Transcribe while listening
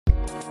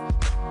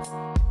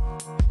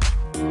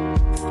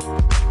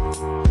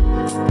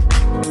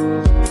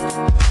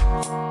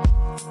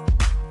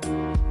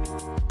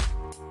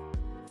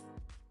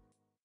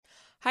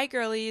Hi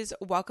girlies,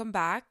 welcome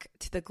back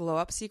to the Glow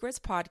Up Secrets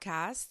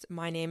podcast.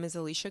 My name is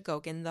Alicia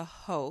Gogan, the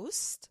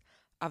host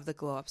of the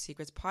Glow Up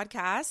Secrets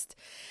podcast,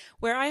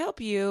 where I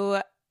help you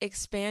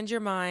expand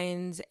your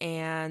mind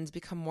and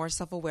become more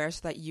self-aware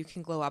so that you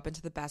can glow up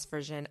into the best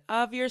version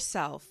of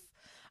yourself.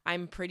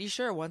 I'm pretty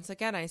sure, once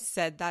again, I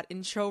said that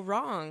intro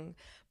wrong,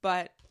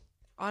 but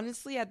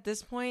honestly, at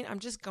this point, I'm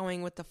just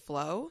going with the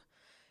flow.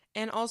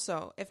 And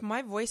also, if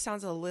my voice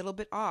sounds a little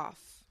bit off,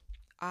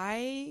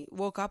 I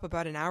woke up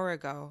about an hour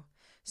ago.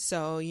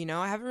 So,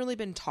 I haven't really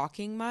been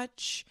talking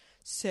much,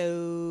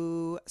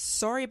 so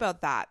sorry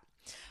about that.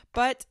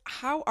 But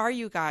how are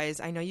you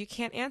guys? I know you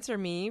can't answer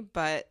me,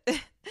 but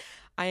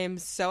I am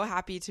so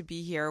happy to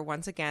be here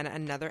once again,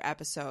 another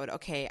episode.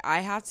 Okay, I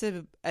have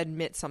to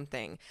admit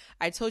something.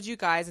 I told you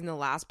guys in the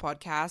last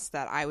podcast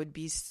that I would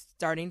be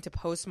starting to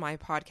post my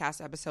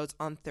podcast episodes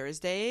on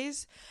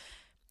Thursdays.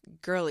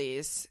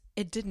 Girlies,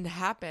 it didn't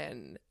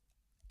happen.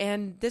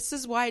 And this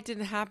is why it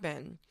didn't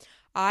happen.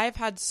 I've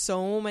had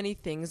so many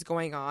things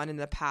going on in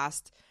the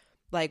past,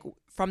 like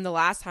from the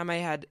last time I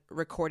had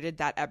recorded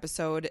that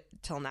episode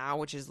till now,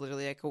 which is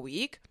literally like a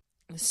week.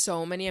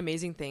 So many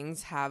amazing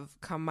things have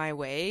come my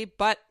way.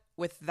 But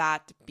with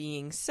that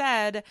being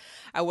said,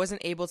 I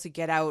wasn't able to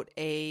get out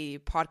a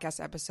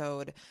podcast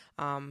episode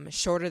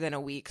shorter than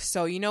a week.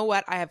 So you know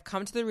what? I have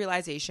come to the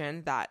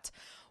realization that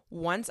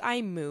once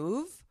I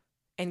move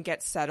and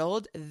get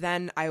settled,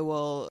 then I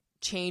will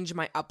change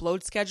my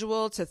upload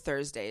schedule to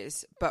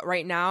Thursdays. But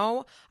right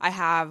now I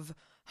have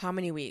how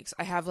many weeks?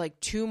 I have like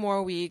 2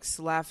 more weeks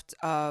left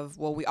of,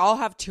 we all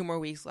have 2 more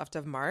weeks left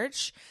of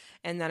March,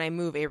 and then I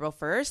move April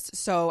 1st.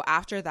 So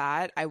after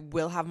that, I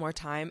will have more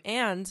time,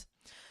 and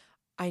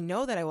I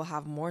know that I will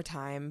have more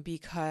time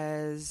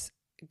because,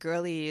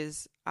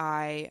 girlies,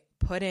 I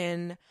put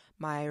in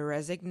my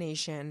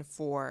resignation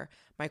for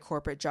my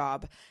corporate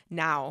job.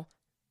 Now,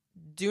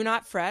 do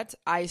not fret.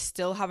 I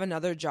still have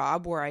another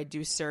job where I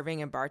do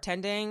serving and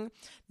bartending.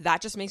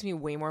 That just makes me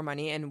way more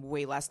money and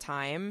way less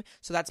time.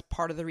 So that's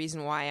part of the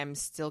reason why I'm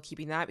still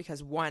keeping that,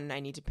 because 1, I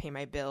need to pay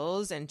my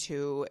bills, and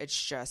 2,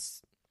 it's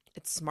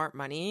smart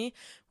money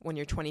when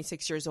you're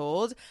 26 years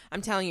old.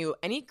 I'm telling you,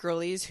 any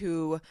girlies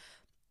who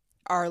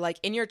are like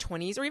in your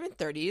 20s or even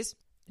 30s,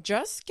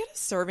 just get a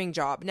serving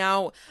job.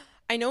 Now,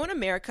 I know in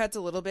America it's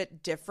a little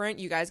bit different.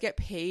 You guys get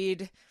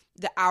paid.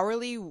 The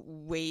hourly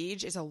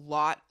wage is a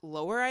lot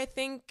lower, I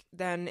think,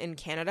 than in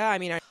Canada. I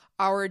mean,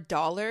 our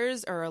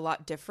dollars are a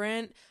lot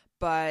different,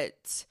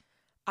 but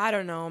I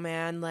don't know,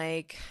 man.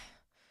 Like,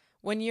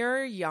 when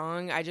you're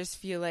young, I just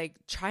feel like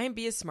try and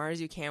be as smart as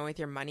you can with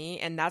your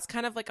money. And that's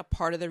kind of like a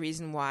part of the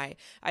reason why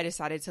I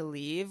decided to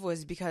leave,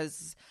 was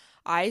because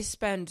I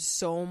spend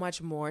so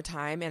much more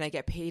time and I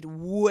get paid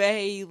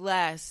way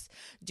less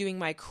doing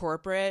my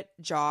corporate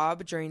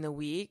job during the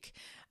week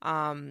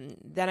than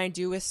I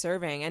do with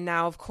serving. And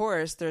now, of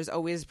course, there's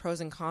always pros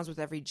and cons with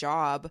every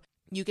job.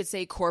 You could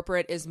say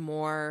corporate is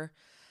more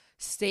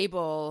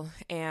stable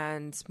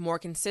and more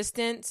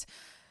consistent.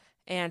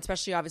 And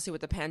especially obviously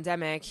with the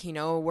pandemic,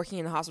 working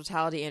in the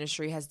hospitality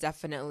industry has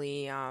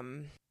definitely,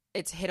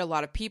 it's hit a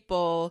lot of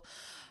people.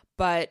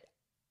 But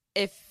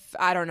if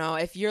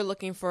you're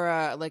looking for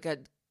a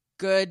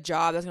good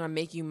job that's going to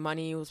make you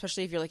money,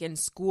 especially if you're like in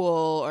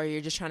school or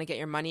you're just trying to get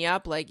your money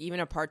up, like even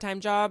a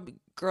part-time job,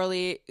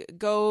 girly,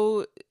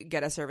 go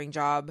get a serving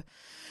job.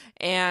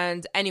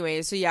 And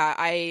anyway, so yeah,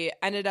 I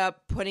ended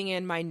up putting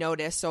in my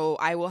notice, so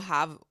I will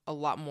have a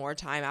lot more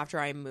time after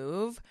I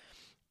move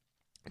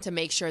to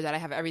make sure that I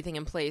have everything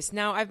in place.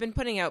 Now, I've been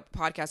putting out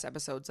podcast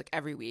episodes like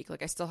every week.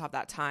 Like, I still have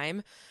that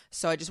time.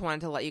 So I just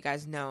wanted to let you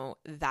guys know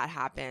that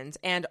happened.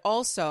 And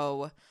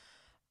also,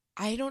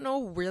 I don't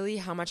know really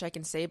how much I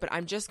can say, but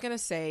I'm just going to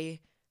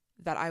say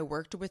that I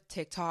worked with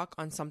TikTok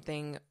on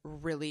something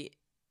really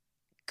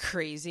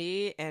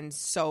crazy and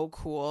so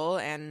cool,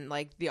 and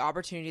like the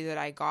opportunity that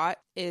I got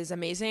is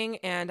amazing.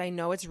 And I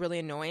know it's really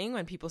annoying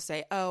when people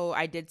say, oh,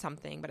 I did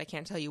something, but I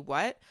can't tell you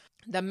what.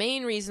 The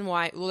main reason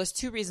why, there's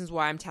 2 reasons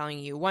why I'm telling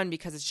you. 1,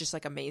 because it's just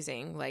like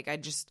amazing. Like, I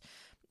just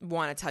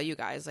want to tell you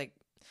guys, like,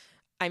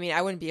 I mean,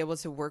 I wouldn't be able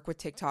to work with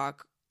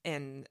TikTok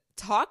and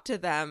talk to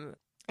them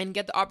and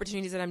get the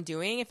opportunities that I'm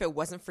doing if it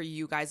wasn't for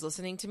you guys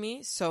listening to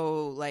me.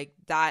 So like,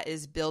 that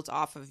is built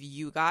off of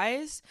you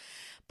guys.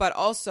 But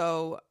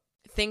also,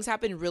 things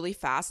happened really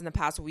fast in the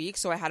past week,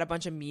 so I had a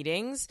bunch of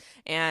meetings,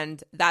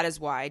 and that is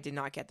why I did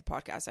not get the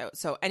podcast out.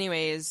 So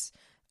anyways,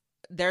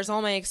 there's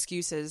all my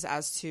excuses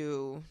as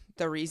to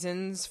the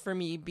reasons for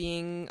me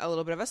being a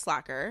little bit of a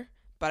slacker,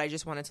 but I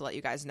just wanted to let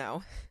you guys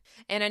know.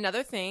 And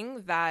another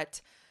thing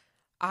that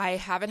I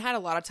haven't had a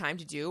lot of time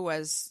to do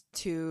was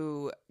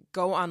to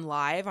go on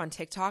live on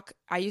TikTok.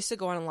 I used to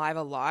go on live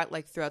a lot,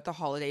 like throughout the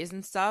holidays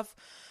and stuff,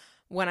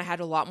 when I had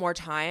a lot more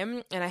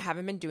time, and I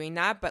haven't been doing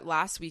that. But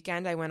last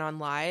weekend I went on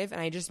live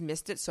and I just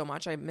missed it so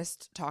much. I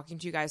missed talking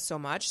to you guys so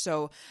much.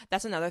 So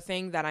that's another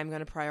thing that I'm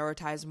going to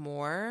prioritize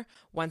more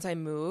once I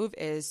move,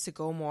 is to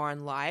go more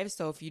on live.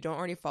 So if you don't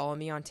already follow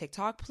me on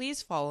TikTok,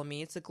 please follow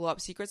me. It's the Glow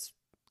Up Secrets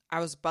I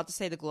was about to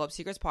say the Glow Up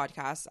Secrets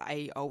podcast.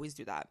 I always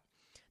do that.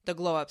 The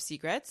Glow Up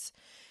Secrets.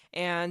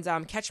 And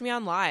catch me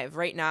on live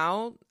right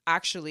now.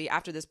 Actually,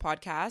 after this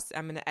podcast,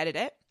 I'm going to edit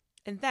it.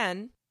 And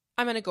then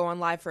I'm going to go on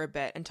live for a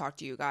bit and talk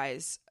to you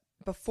guys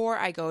before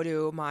I go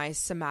to my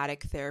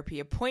somatic therapy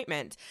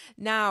appointment.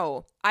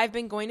 Now, I've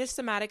been going to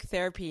somatic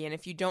therapy, and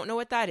if you don't know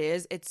what that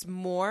is, it's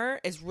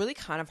really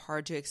kind of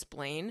hard to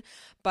explain,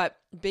 but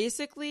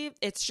basically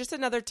it's just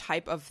another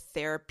type of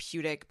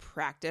therapeutic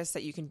practice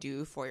that you can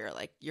do for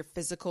your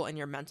physical and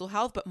your mental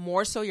health, but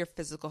more so your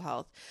physical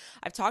health.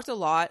 I've talked a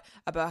lot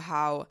about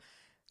how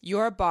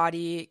your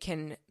body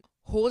can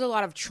hold a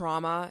lot of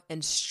trauma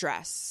and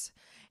stress.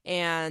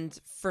 And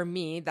for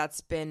me, that's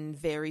been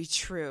very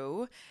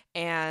true.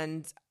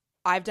 And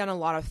I've done a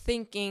lot of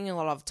thinking, a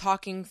lot of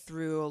talking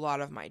through a lot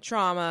of my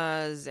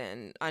traumas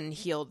and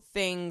unhealed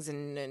things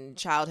and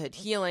childhood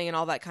healing and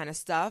all that kind of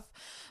stuff.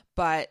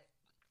 But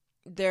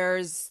there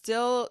was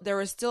still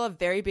a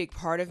very big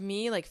part of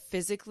me, like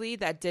physically,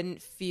 that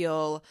didn't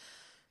feel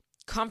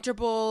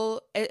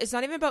comfortable. It's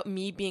not even about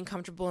me being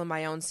comfortable in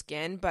my own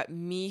skin, but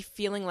me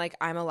feeling like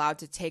I'm allowed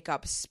to take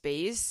up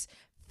space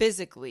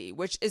physically,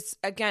 which is,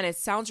 again, it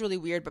sounds really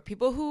weird, but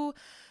people who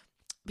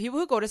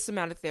go to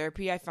somatic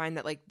therapy, I find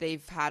that like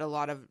they've had a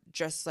lot of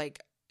just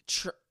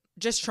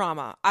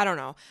trauma. I don't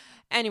know.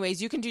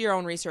 Anyways, you can do your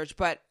own research,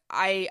 but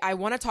I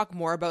want to talk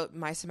more about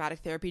my somatic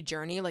therapy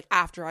journey, like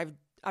after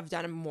I've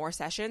done more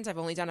sessions. I've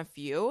only done a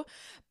few,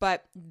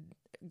 but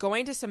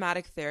going to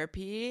somatic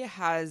therapy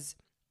has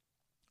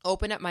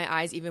opened up my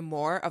eyes even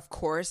more, of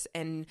course,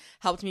 and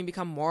helped me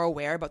become more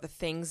aware about the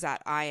things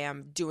that I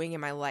am doing in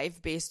my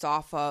life based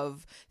off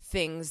of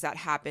things that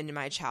happened in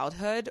my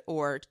childhood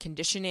or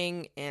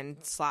conditioning and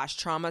 /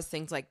 traumas,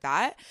 things like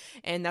that.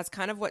 And that's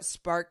kind of what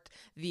sparked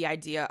the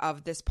idea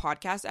of this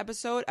podcast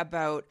episode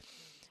about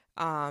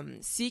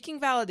seeking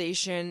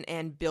validation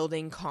and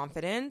building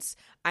confidence.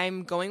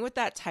 I'm going with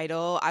that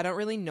title. I don't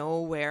really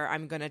know where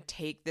I'm going to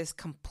take this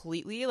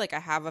completely. Like, I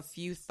have a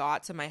few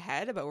thoughts in my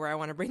head about where I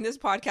want to bring this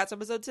podcast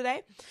episode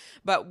today,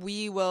 but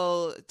we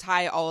will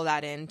tie all of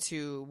that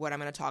into what I'm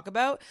going to talk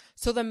about.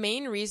 So the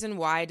main reason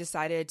why I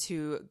decided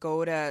to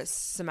go to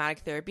somatic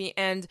therapy,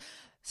 and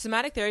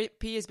somatic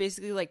therapy is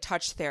basically like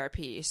touch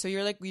therapy. So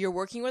you're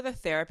working with a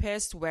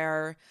therapist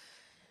where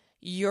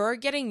you're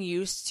getting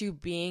used to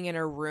being in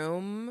a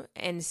room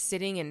and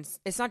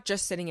it's not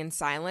just sitting in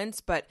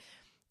silence, but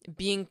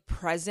being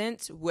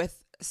present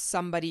with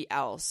somebody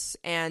else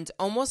and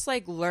almost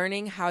like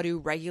learning how to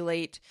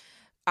regulate,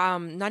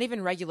 not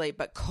even regulate,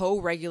 but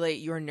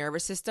co-regulate your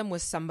nervous system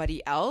with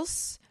somebody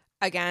else.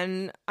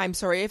 Again, I'm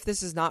sorry if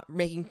this is not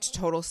making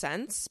total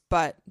sense,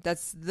 but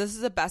this is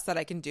the best that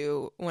I can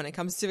do when it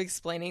comes to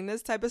explaining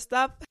this type of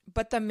stuff.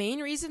 But the main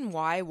reason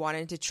why I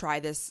wanted to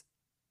try this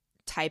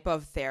type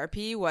of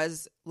therapy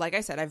was, like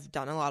I said, I've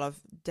done a lot of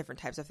different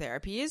types of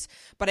therapies,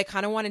 but I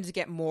kind of wanted to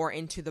get more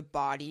into the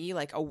body,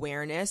 like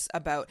awareness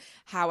about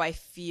how I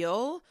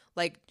feel.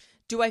 Like,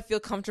 do I feel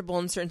comfortable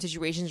in certain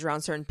situations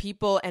around certain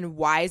people, and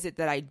why is it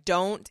that I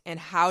don't, and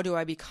how do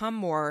I become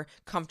more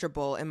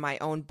comfortable in my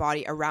own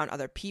body around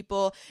other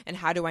people, and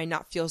how do I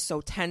not feel so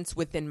tense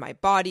within my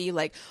body?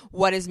 Like,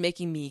 what is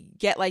making me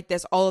get like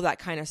this? All of that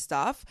kind of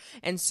stuff.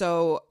 And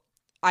so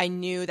I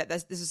knew that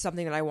this is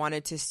something that I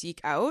wanted to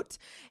seek out.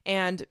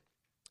 And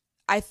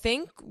I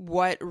think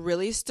what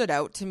really stood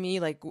out to me,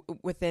 like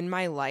within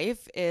my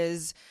life,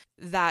 is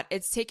that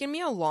it's taken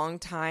me a long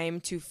time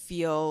to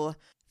feel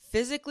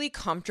physically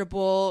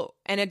comfortable.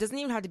 And it doesn't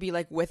even have to be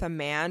like with a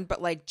man,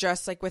 but like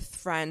just like with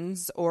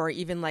friends or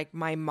even like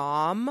my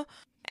mom.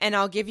 And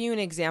I'll give you an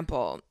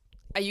example.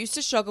 I used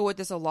to struggle with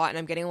this a lot, and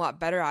I'm getting a lot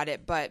better at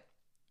it. But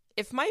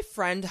if my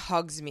friend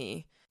hugs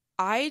me,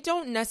 I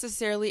don't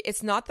necessarily,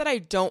 it's not that I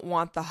don't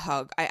want the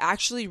hug. I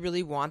actually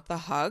really want the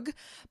hug,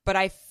 but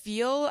I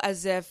feel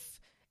as if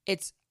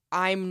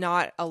I'm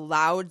not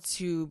allowed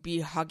to be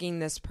hugging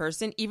this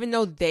person, even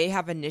though they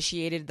have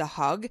initiated the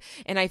hug.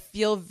 And I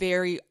feel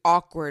very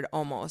awkward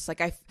almost.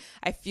 Like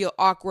I feel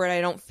awkward.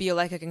 I don't feel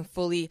like I can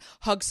fully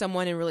hug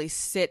someone and really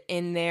sit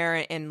in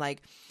there and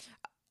like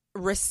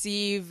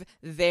receive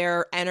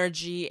their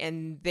energy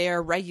and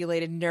their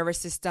regulated nervous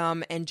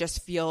system and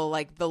just feel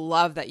like the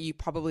love that you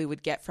probably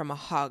would get from a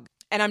hug.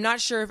 And I'm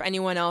not sure if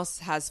anyone else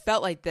has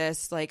felt like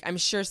this. Like, I'm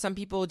sure some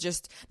people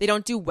they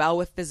don't do well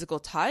with physical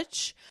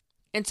touch.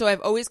 And so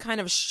I've always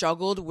kind of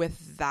struggled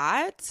with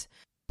that.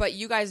 But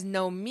you guys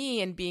know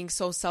me, and being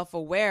so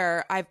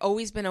self-aware, I've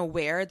always been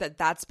aware that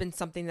that's been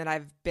something that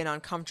I've been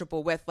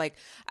uncomfortable with. Like,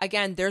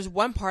 again, there's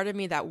one part of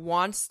me that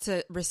wants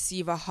to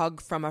receive a hug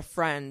from a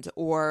friend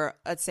or,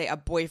 let's say, a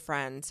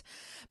boyfriend,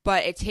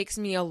 but it takes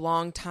me a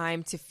long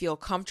time to feel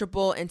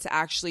comfortable and to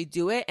actually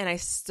do it. And I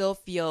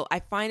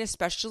find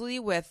especially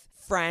with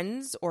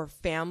friends or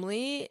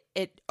family,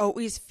 it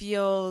always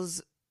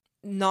feels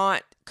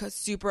not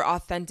super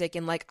authentic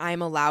and like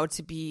I'm allowed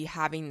to be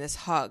having this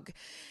hug.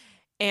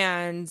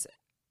 And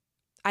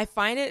I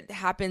find it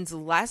happens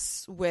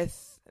less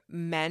with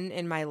men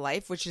in my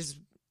life, which is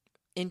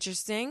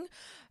interesting.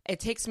 it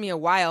takes me a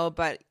while,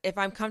 but if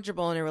I'm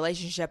comfortable in a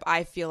relationship,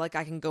 I feel like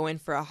I can go in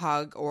for a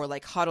hug or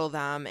like huddle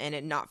them and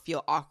it not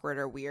feel awkward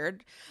or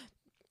weird.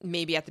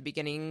 Maybe at the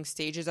beginning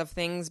stages of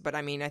things, but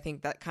I mean, I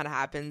think that kind of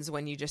happens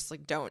when you just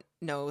like don't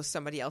know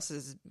somebody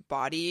else's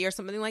body or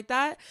something like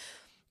that.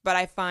 But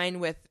I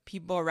find with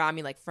people around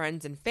me, like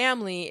friends and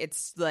family,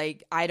 it's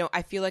like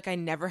I feel like I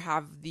never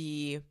have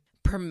the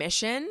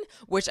permission,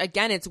 which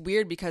again, it's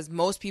weird because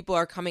most people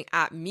are coming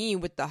at me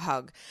with the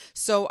hug.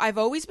 So I've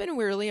always been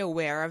really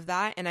aware of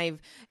that. And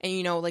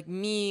you know, like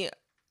me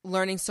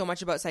learning so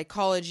much about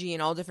psychology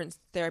and all different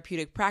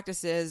therapeutic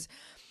practices,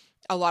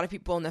 a lot of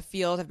people in the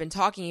field have been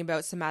talking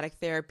about somatic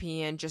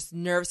therapy and just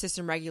nervous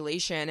system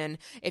regulation. And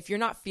if you're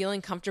not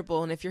feeling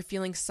comfortable and if you're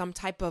feeling some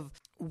type of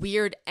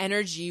weird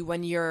energy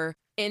when you're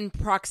in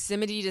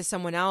proximity to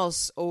someone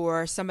else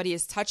or somebody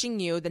is touching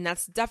you, then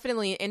that's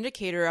definitely an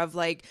indicator of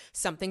like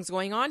something's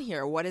going on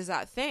here. What is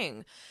that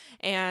thing?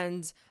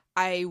 And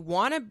I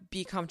want to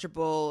be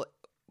comfortable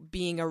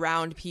being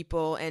around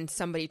people and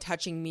somebody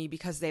touching me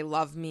because they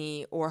love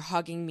me or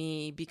hugging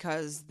me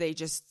because they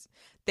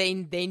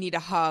need a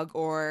hug,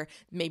 or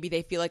maybe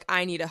they feel like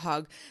I need a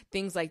hug,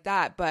 things like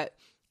that. But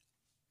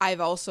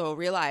I've also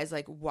realized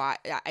like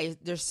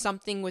there's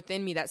something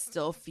within me that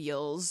still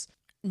feels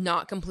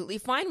not completely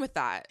fine with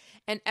that.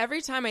 And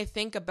every time I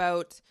think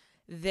about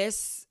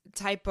this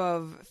type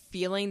of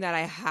feeling that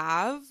I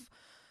have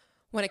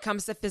when it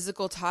comes to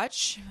physical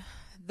touch,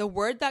 the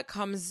word that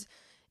comes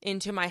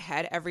into my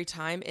head every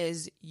time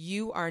is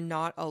you are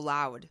not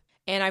allowed.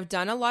 And I've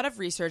done a lot of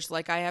research,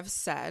 like I have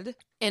said,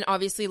 and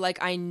obviously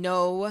like I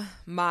know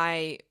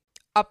my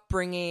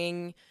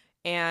upbringing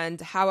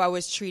and how I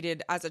was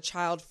treated as a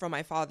child from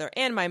my father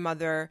and my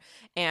mother,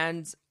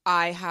 and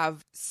I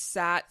have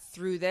sat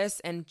through this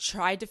and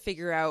tried to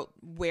figure out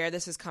where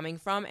this is coming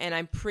from, and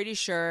I'm pretty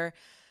sure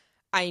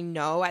I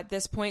know at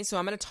this point, so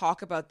I'm going to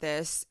talk about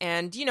this.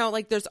 And, you know,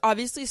 like there's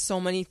obviously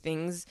so many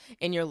things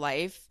in your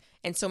life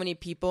and so many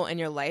people in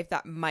your life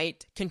that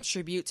might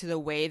contribute to the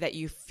way that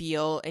you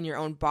feel in your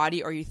own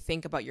body or you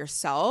think about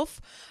yourself.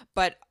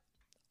 But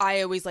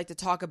I always like to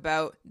talk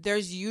about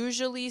there's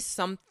usually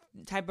some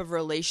type of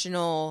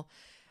relational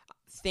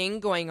thing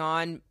going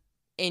on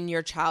in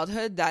your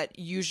childhood that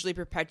usually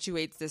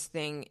perpetuates this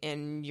thing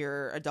in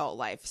your adult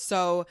life.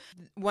 So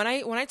when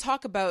I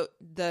talk about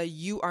the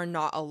you are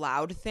not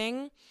allowed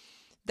thing,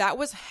 that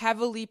was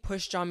heavily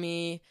pushed on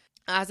me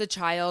as a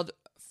child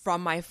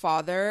from my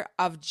father,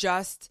 of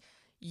just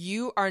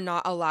you are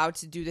not allowed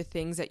to do the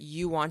things that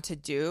you want to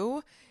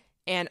do,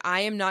 and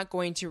I am not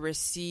going to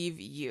receive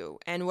you.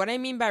 And what I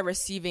mean by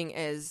receiving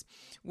is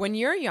when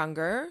you're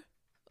younger,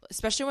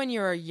 especially when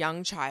you're a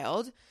young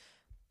child,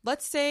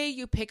 let's say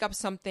you pick up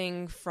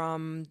something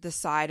from the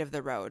side of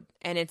the road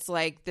and it's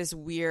like this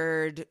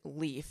weird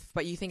leaf,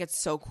 but you think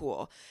it's so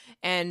cool.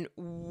 And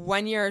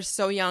when you're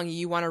so young,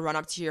 you want to run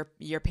up to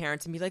your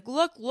parents and be like,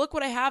 look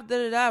what I have, da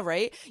da da,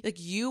 right? Like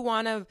you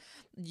want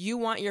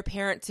your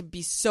parent to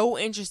be so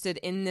interested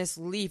in this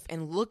leaf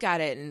and look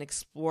at it and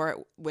explore it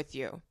with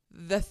you.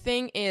 The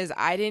thing is,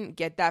 I didn't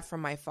get that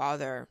from my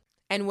father.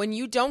 And when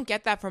you don't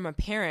get that from a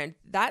parent,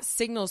 that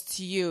signals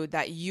to you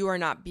that you are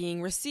not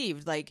being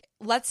received. Like,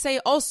 let's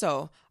say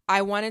also, I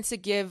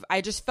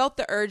just felt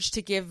the urge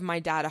to give my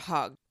dad a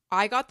hug.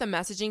 I got the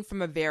messaging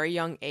from a very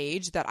young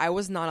age that I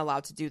was not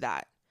allowed to do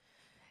that.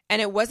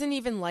 And it wasn't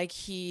even like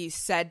he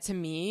said to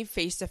me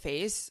face to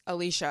face,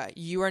 Alicia,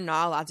 you are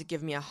not allowed to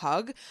give me a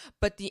hug.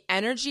 But the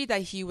energy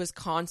that he was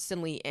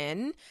constantly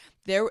in,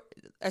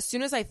 as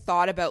soon as I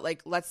thought about,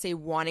 like, let's say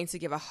wanting to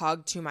give a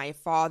hug to my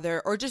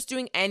father or just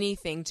doing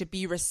anything to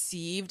be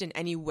received in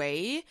any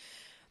way,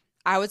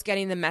 I was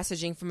getting the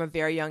messaging from a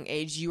very young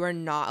age. You are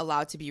not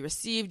allowed to be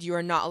received. You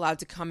are not allowed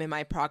to come in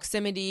my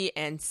proximity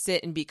and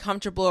sit and be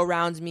comfortable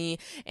around me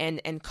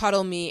and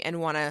cuddle me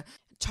and want to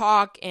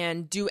talk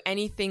and do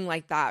anything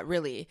like that,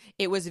 really.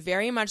 It was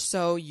very much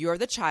so, you're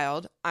the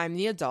child, I'm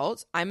the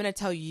adult, I'm going to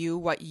tell you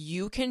what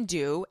you can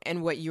do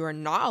and what you are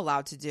not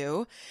allowed to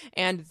do,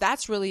 and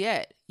that's really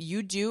it.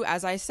 You do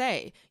as I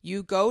say.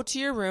 You go to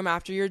your room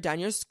after you're done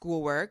your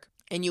schoolwork,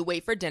 and you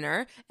wait for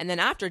dinner, and then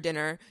after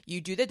dinner,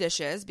 you do the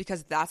dishes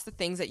because that's the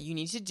things that you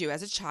need to do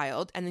as a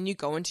child, and then you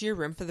go into your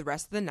room for the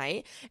rest of the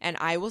night, and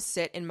I will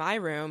sit in my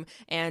room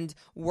and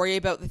worry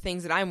about the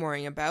things that I'm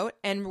worrying about,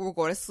 and we'll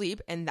go to sleep,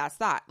 and that's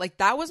that. Like,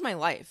 that was my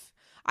life.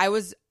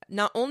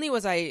 Not only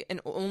was I an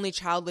only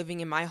child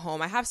living in my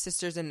home, I have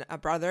sisters and a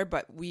brother,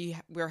 but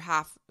we're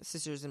half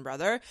sisters and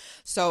brother,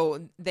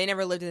 so they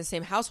never lived in the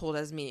same household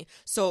as me.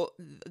 So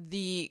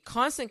the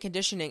constant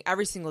conditioning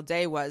every single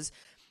day was,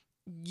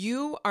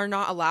 you are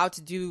not allowed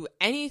to do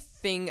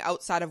anything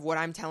outside of what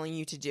I'm telling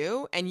you to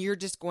do, and you're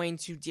just going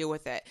to deal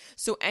with it.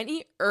 So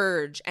any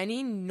urge,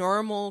 any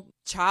normal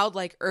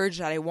childlike urge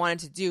that I wanted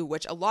to do,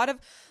 which a lot of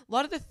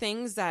the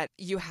things that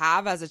you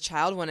have as a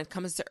child when it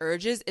comes to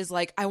urges is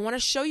like, I want to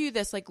show you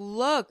this, like,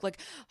 look, like,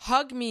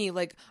 hug me,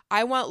 like,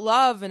 I want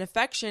love and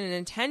affection and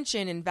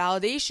attention and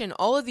validation,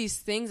 all of these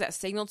things that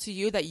signal to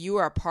you that you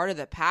are a part of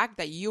the pack,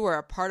 that you are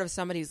a part of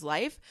somebody's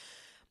life.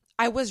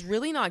 I was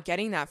really not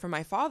getting that from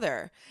my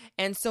father.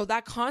 And so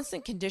that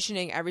constant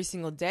conditioning every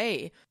single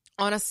day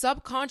on a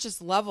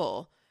subconscious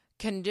level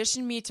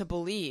conditioned me to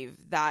believe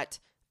that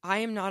I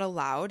am not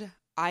allowed,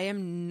 I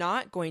am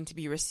not going to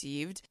be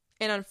received.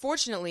 And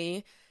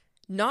unfortunately,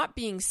 not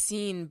being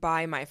seen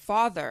by my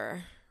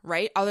father,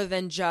 right? Other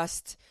than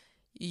just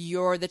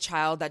you're the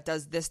child that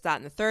does this, that,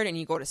 and the third, and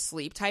you go to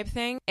sleep type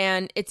thing.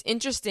 And it's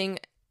interesting.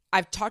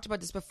 I've talked about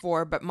this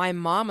before, but my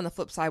mom on the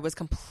flip side was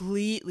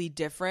completely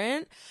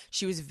different.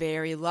 She was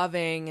very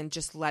loving and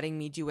just letting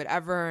me do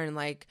whatever. And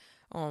like,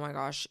 oh my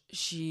gosh,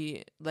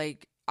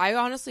 I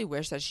honestly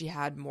wish that she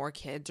had more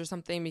kids or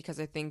something,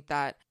 because I think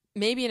that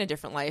maybe in a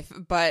different life,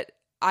 but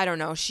I don't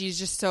know. She's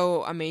just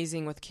so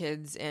amazing with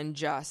kids and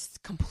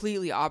just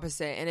completely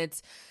opposite. And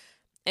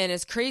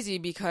it's crazy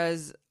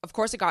because, of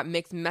course, I got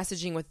mixed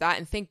messaging with that.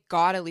 And thank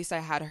God at least I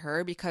had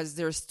her, because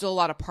there's still a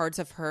lot of parts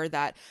of her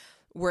that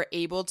were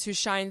able to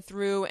shine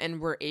through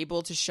and were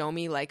able to show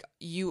me like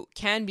you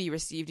can be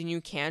received and you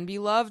can be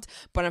loved.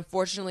 But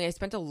unfortunately, I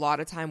spent a lot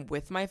of time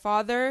with my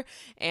father,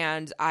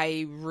 and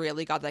I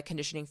really got that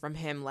conditioning from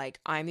him. Like,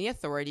 I'm the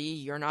authority.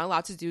 You're not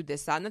allowed to do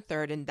this, that, and the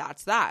third. And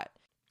that's that.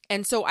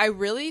 And so I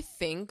really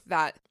think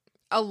that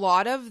a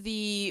lot of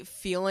the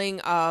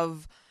feeling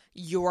of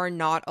you're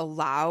not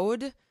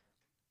allowed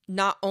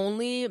not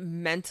only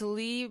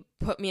mentally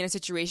put me in a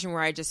situation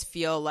where I just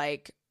feel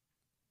like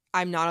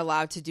I'm not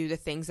allowed to do the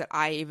things that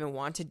I even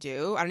want to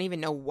do. I don't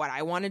even know what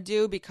I want to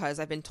do, because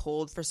I've been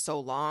told for so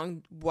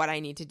long what I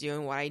need to do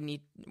and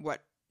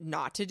what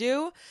not to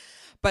do.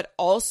 But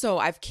also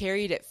I've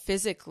carried it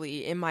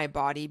physically in my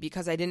body,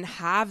 because I didn't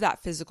have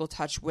that physical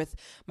touch with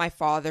my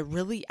father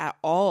really at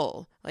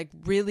all. Like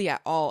really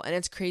at all. And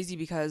it's crazy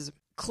because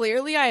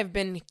clearly I have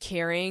been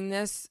carrying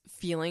this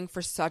feeling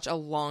for such a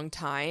long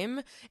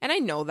time. And I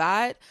know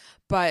that,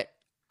 but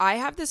I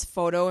have this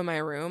photo in my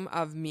room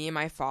of me and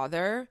my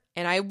father,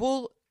 and I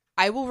will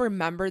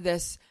remember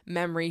this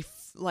memory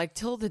like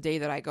till the day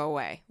that I go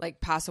away, like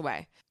pass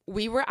away.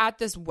 We were at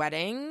this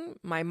wedding,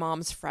 my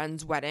mom's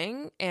friend's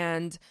wedding,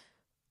 and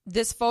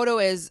this photo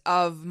is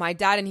of my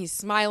dad, and he's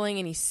smiling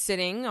and he's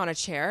sitting on a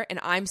chair, and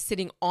I'm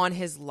sitting on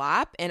his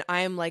lap, and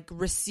I'm like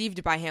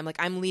received by him. Like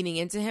I'm leaning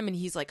into him and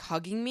he's like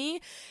hugging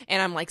me,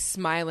 and I'm like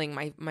smiling.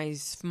 My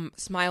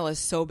smile is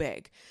so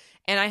big.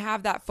 And I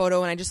have that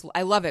photo, and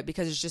I love it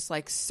because it's just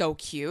like so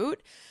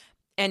cute.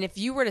 And if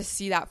you were to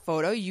see that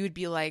photo, you would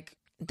be like,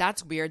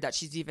 that's weird that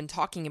she's even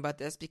talking about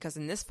this, because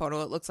in this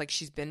photo, it looks like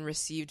she's been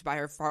received by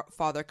her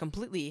father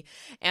completely.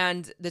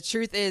 And the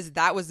truth is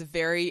that was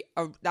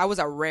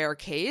a rare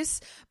case,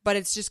 but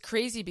it's just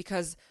crazy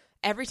because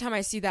every time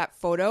I see that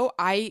photo,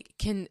 I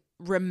can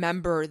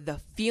remember the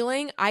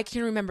feeling. I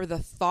can remember the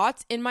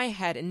thoughts in my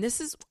head. And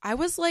I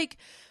was like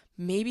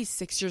maybe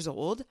 6 years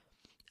old.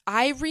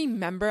 I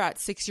remember at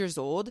 6 years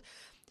old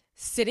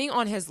sitting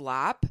on his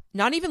lap,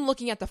 not even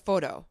looking at the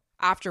photo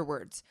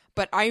afterwards,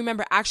 but I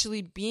remember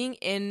actually being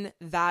in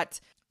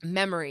that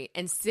memory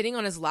and sitting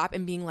on his lap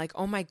and being like,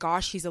 oh my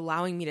gosh, he's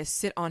allowing me to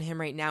sit on him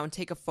right now and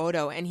take a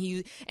photo. And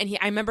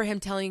I remember him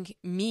telling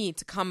me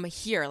to come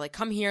here,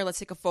 let's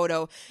take a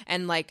photo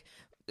and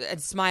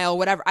smile,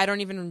 whatever. I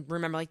don't even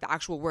remember like the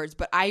actual words,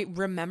 but I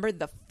remember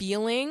the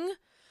feeling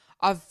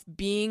of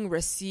being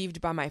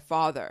received by my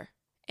father.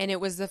 And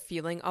it was a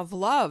feeling of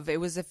love. It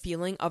was a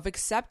feeling of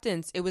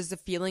acceptance. It was a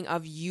feeling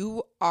of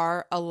you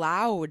are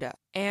allowed.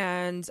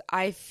 And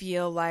I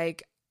feel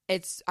like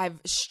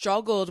I've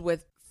struggled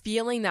with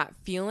feeling that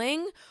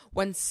feeling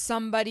when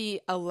somebody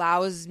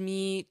allows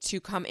me to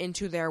come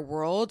into their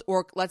world,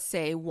 or let's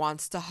say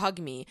wants to hug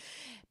me,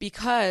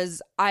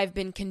 because I've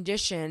been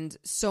conditioned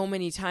so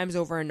many times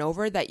over and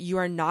over that you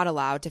are not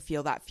allowed to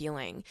feel that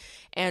feeling.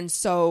 And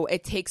so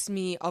it takes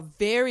me a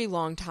very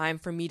long time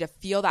for me to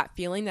feel that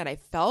feeling that I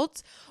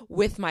felt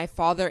with my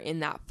father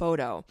in that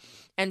photo.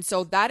 And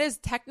so that is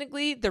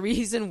technically the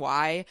reason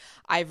why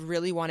I've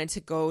really wanted to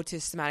go to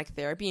somatic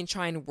therapy and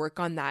try and work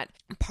on that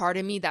part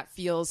of me that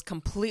feels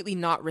completely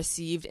not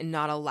received and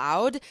not allowed.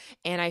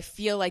 And I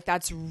feel like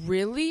that's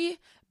really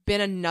been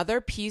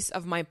another piece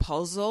of my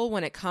puzzle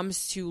when it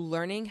comes to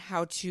learning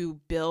how to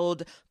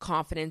build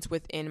confidence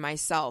within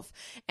myself.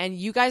 And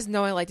you guys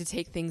know I like to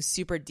take things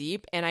super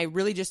deep, and I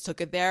really just took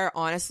it there,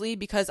 honestly,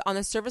 because on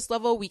the surface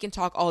level, we can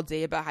talk all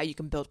day about how you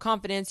can build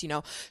confidence,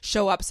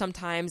 show up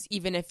sometimes,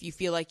 even if you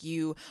feel like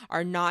you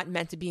are not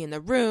meant to be in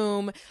the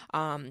room,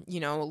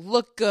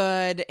 look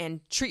good and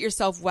treat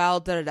yourself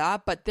well,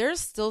 but there's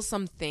still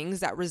some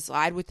things that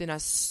reside within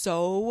us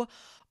so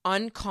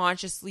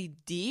unconsciously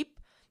deep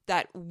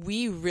that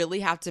we really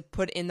have to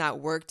put in that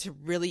work to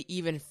really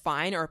even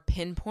find or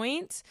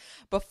pinpoint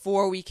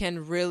before we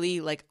can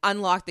really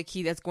unlock the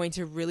key that's going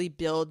to really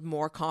build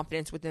more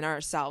confidence within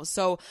ourselves.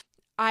 So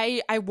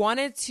I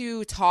wanted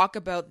to talk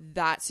about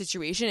that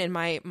situation in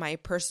my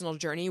personal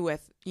journey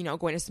with,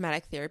 going to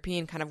somatic therapy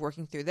and kind of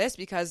working through this,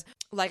 because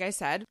like I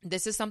said,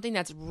 this is something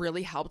that's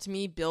really helped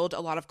me build a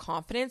lot of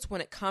confidence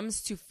when it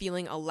comes to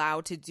feeling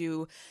allowed to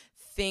do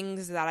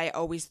things that I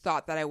always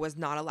thought that I was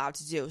not allowed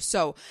to do.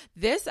 So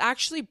this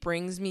actually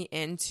brings me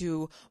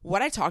into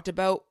what I talked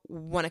about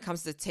when it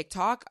comes to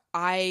TikTok.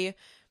 I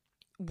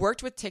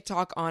worked with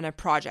TikTok on a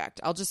project.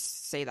 I'll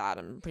just say that.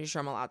 I'm pretty sure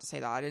I'm allowed to say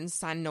that. I didn't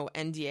sign no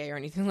NDA or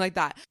anything like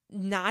that.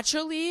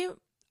 Naturally,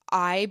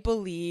 I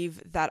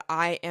believe that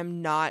I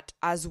am not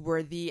as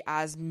worthy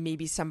as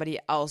maybe somebody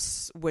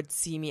else would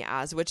see me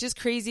as, which is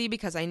crazy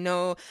because I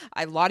know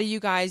a lot of you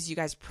guys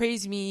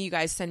praise me. You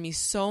guys send me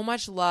so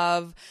much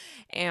love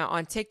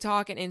on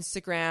TikTok and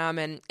Instagram.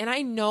 And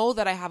I know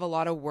that I have a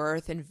lot of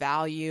worth and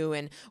value,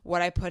 and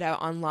what I put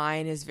out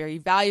online is very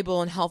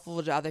valuable and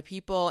helpful to other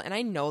people. And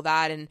I know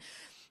that.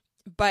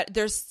 But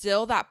there's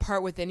still that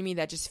part within me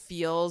that just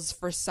feels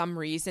for some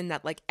reason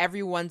that like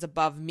everyone's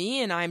above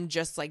me and I'm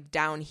just like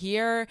down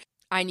here.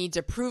 I need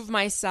to prove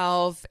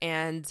myself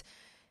and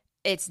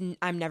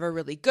I'm never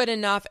really good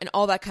enough and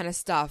all that kind of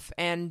stuff.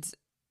 And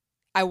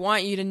I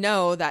want you to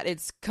know that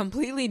it's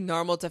completely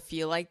normal to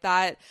feel like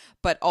that,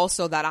 but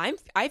also that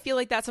I feel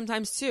like that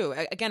sometimes too.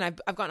 Again,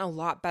 I've gotten a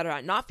lot better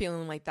at not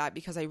feeling like that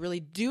because I really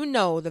do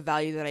know the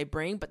value that I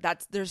bring,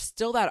 but there's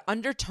still that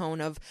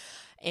undertone of,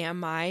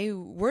 am I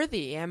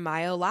worthy? Am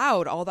I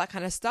allowed? All that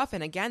kind of stuff.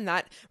 And again,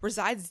 that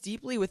resides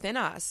deeply within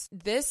us.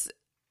 This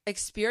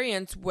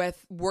experience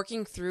with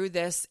working through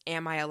this,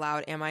 am I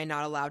allowed? Am I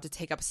not allowed to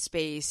take up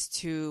space,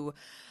 to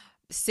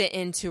sit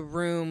into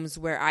rooms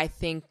where I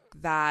think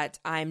that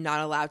I'm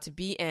not allowed to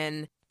be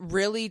in,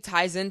 really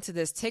ties into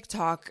this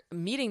TikTok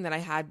meeting that I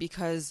had,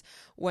 because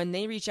when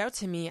they reached out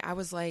to me, I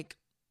was like,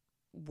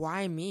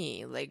 why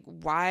me? Like,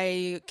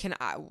 what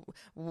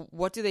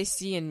do they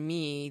see in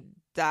me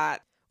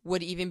that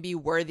would even be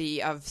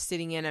worthy of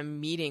sitting in a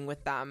meeting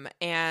with them?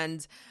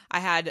 And I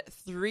had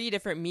 3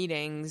 different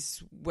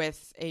meetings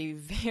with a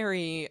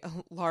very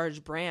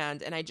large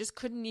brand, and I just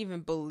couldn't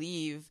even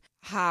believe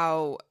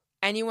how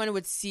anyone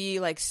would see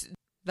like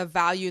the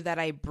value that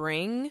I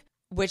bring,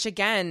 which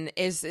again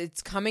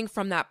it's coming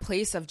from that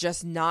place of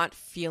just not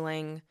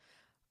feeling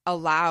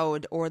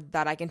allowed, or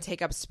that I can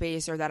take up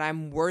space, or that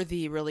I'm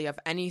worthy really of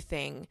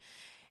anything.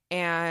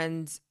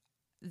 And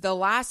the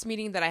last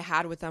meeting that I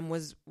had with them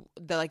was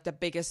the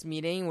biggest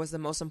meeting, was the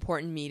most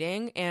important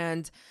meeting.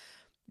 And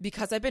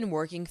because I've been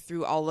working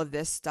through all of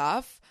this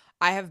stuff,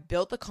 I have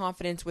built the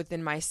confidence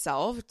within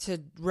myself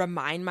to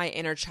remind my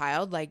inner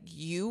child, like,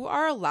 you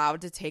are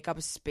allowed to take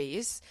up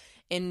space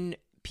in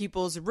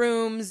people's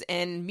rooms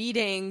and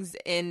meetings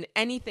and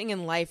anything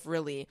in life,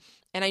 really.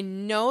 And I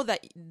know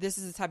that this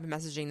is the type of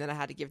messaging that I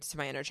had to give to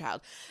my inner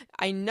child.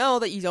 I know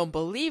that you don't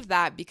believe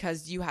that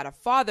because you had a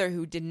father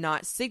who did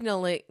not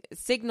signal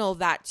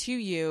that to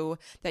you,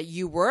 that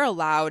you were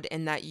allowed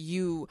and that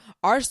you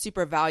are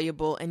super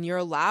valuable and you're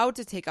allowed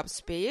to take up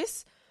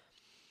space.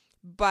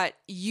 But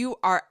you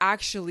are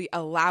actually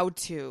allowed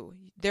to.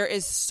 There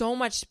is so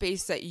much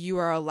space that you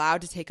are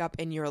allowed to take up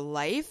in your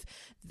life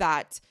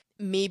that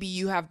maybe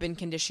you have been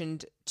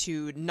conditioned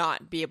to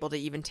not be able to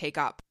even take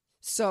up.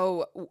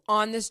 So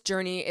on this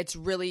journey, it's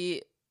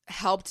really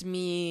helped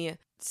me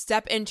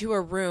step into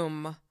a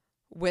room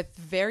with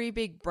very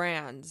big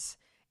brands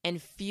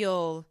and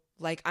feel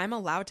like I'm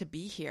allowed to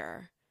be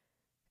here.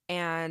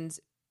 And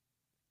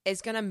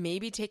it's going to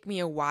maybe take me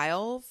a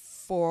while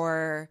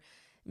for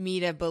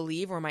me to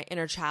believe, or my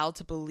inner child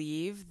to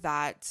believe,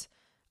 that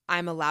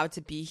I'm allowed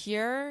to be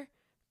here,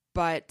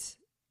 but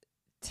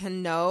to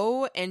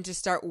know and to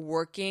start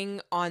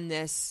working on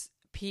this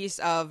piece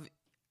of,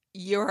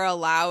 you're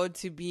allowed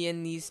to be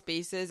in these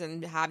spaces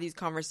and have these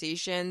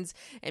conversations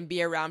and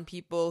be around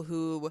people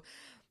who,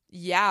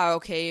 yeah,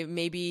 okay,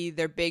 maybe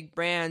they're big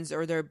brands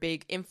or they're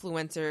big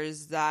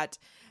influencers that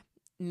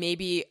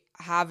maybe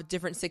have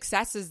different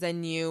successes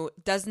than you,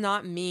 does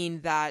not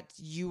mean that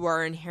you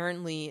are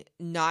inherently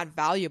not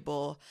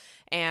valuable.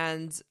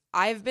 And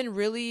I've been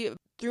really,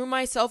 through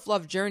my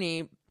self-love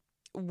journey,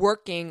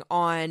 working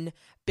on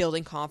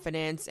building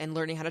confidence and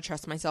learning how to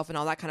trust myself and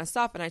all that kind of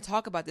stuff. And I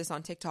talk about this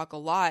on TikTok a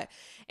lot.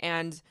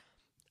 And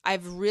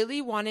I've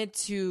really wanted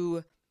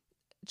to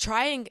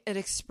try and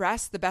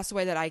express the best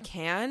way that I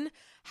can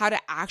how to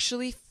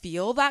actually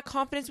feel that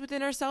confidence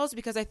within ourselves,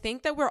 because I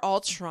think that we're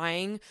all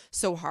trying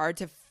so hard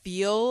to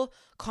feel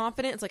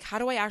confident. It's like, how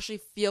do I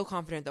actually feel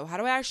confident though? How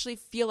do I actually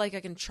feel like I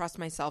can trust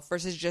myself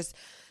versus just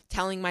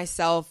telling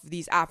myself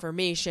these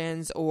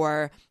affirmations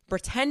or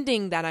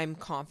pretending that I'm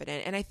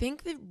confident? And I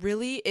think that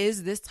really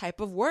is this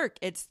type of work.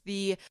 It's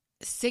the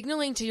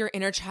signaling to your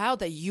inner child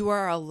that you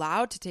are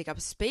allowed to take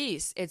up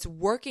space. It's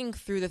working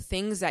through the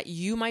things that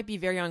you might be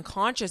very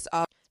unconscious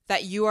of,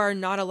 that you are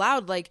not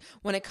allowed. Like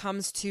when it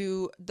comes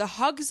to the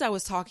hugs I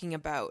was talking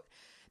about,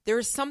 there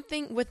was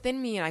something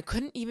within me, and I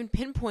couldn't even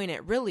pinpoint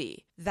it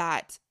really,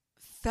 that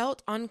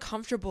felt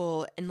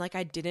uncomfortable, and like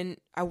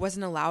I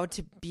wasn't allowed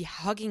to be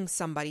hugging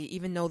somebody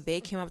even though they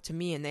came up to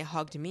me and they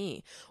hugged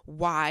me.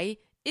 Why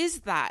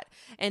is that?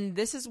 And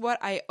this is what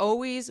I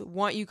always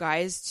want you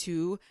guys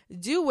to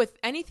do with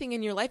anything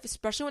in your life,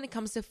 especially when it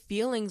comes to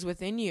feelings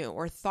within you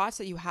or thoughts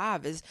that you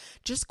have, is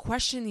just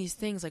question these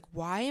things. Like,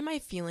 why am I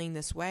feeling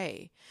this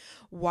way?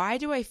 Why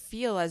do I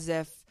feel as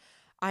if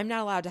I'm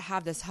not allowed to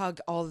have this hug,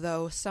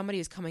 although somebody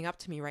is coming up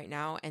to me right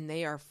now and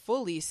they are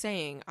fully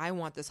saying, I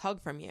want this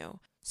hug from you.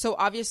 So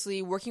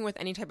obviously working with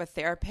any type of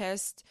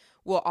therapist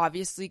will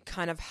obviously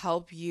kind of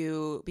help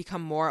you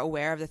become more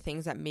aware of the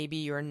things that maybe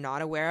you're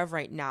not aware of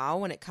right now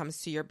when it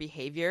comes to your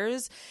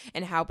behaviors,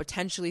 and how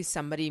potentially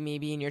somebody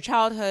maybe in your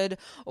childhood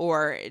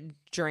or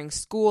during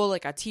school,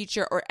 like a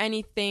teacher or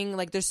anything,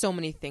 like there's so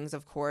many things,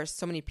 of course,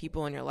 so many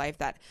people in your life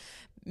that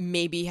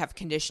maybe have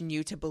conditioned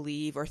you to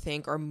believe or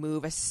think or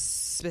move a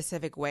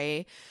specific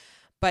way.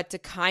 But to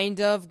kind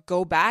of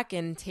go back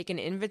and take an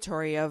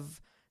inventory of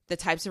the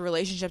types of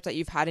relationships that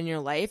you've had in your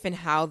life and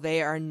how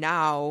they are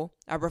now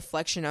a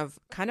reflection of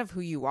kind of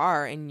who you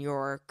are in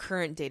your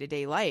current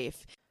day-to-day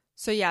life.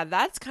 So yeah,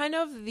 that's kind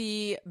of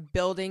the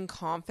building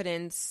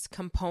confidence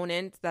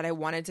component that I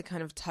wanted to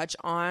kind of touch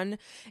on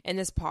in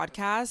this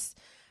podcast.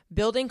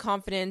 Building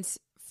confidence,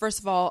 first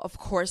of all, of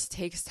course,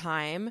 takes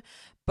time,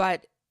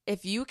 but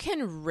if you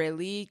can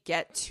really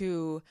get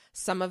to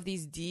some of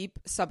these deep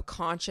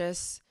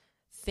subconscious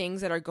things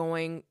that are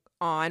going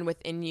on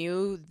within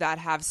you that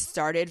have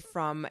started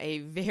from a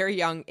very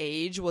young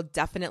age, will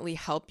definitely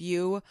help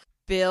you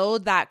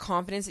build that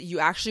confidence that you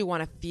actually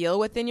want to feel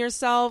within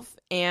yourself.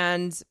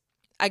 And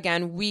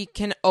again, we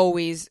can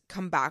always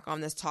come back on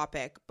this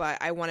topic, but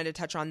I wanted to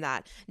touch on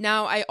that.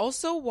 Now, I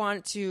also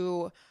want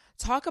to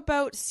talk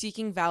about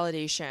seeking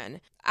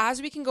validation.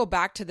 As we can go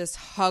back to this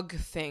hug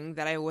thing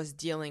that I was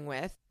dealing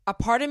with, a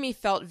part of me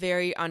felt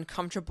very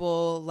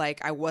uncomfortable,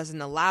 like I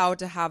wasn't allowed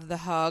to have the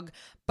hug,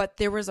 but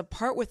there was a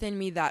part within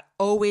me that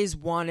always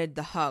wanted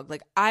the hug.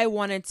 Like I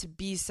wanted to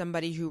be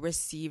somebody who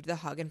received the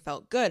hug and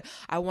felt good.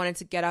 I wanted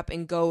to get up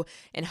and go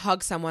and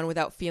hug someone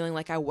without feeling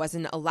like I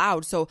wasn't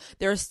allowed. So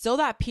there was still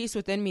that piece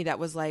within me that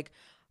was like,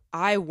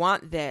 I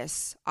want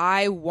this.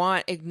 I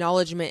want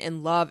acknowledgement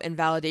and love and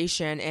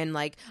validation, and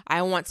like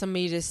I want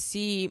somebody to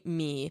see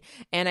me.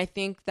 And I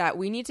think that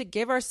we need to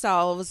give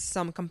ourselves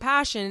some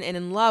compassion and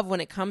in love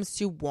when it comes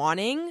to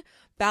wanting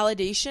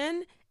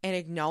validation and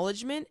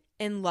acknowledgement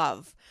and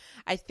love.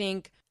 I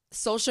think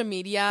social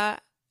media,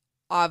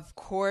 of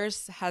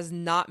course, has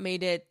not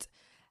made it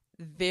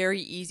very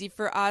easy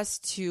for us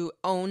to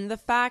own the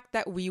fact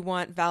that we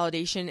want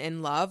validation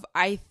and love.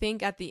 I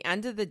think at the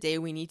end of the day,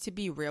 we need to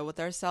be real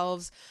with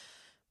ourselves.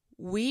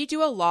 We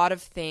do a lot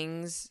of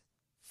things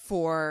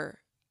for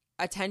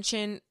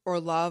attention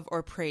or love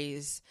or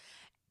praise,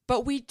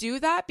 but we do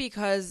that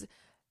because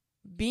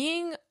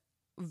being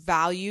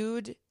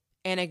valued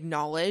and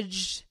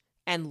acknowledged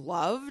and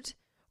loved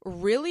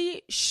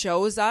really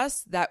shows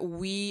us that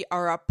we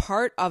are a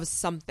part of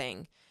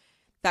something,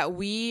 that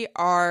we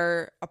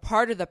are a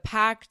part of the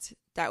pact,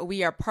 that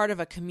we are part of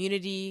a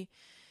community,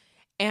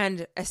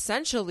 and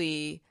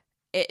essentially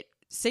it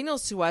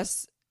signals to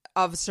us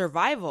of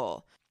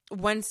survival.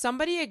 When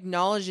somebody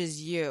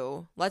acknowledges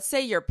you, let's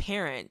say your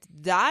parent,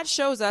 that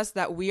shows us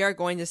that we are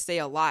going to stay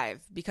alive,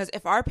 because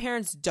if our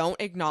parents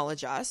don't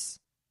acknowledge us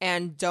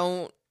and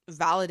don't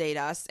validate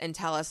us and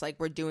tell us like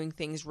we're doing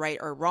things right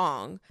or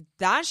wrong,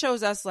 that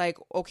shows us like,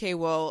 okay,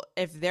 well,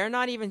 if they're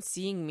not even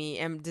seeing me,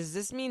 and does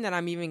this mean that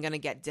I'm even going to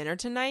get dinner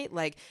tonight?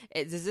 Like,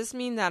 does this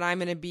mean that I'm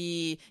going to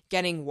be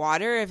getting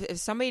water? If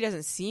somebody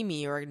doesn't see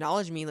me or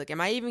acknowledge me, like,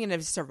 am I even going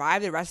to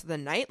survive the rest of the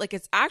night? Like,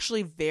 it's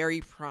actually very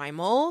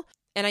primal.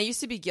 And I used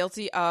to be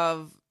guilty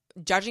of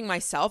judging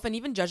myself and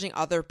even judging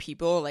other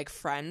people, like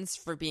friends,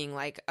 for being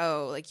like,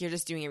 oh, like you're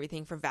just doing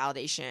everything for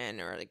validation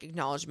or like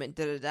acknowledgement,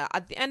 da da da.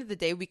 At the end of the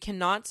day, we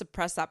cannot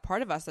suppress that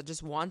part of us that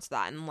just wants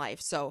that in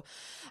life. So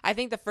I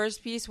think the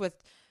first piece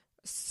with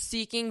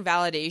seeking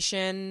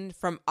validation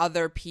from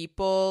other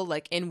people,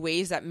 like in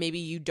ways that maybe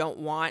you don't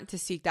want to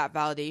seek that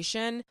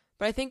validation,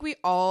 but I think we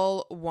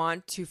all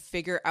want to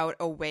figure out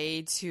a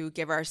way to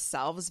give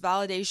ourselves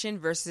validation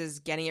versus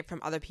getting it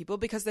from other people.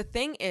 Because the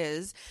thing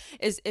is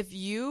if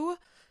you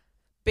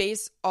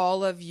base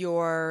all of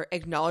your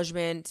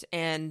acknowledgement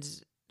and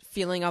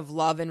feeling of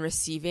love and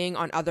receiving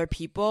on other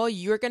people,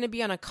 you're going to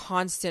be on a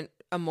constant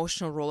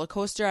emotional roller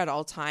coaster at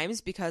all times,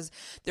 because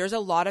there's a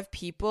lot of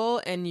people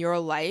in your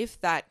life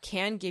that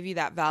can give you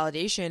that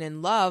validation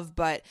and love,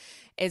 but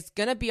it's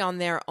going to be on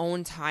their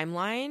own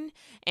timeline,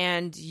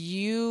 and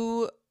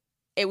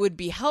it would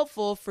be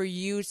helpful for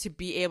you to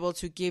be able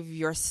to give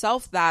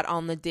yourself that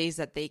on the days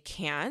that they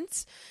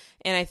can't.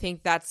 And I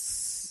think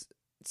that's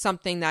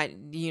something that,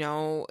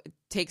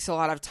 takes a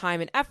lot of time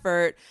and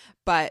effort,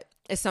 but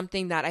it's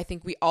something that I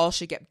think we all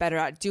should get better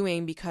at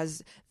doing,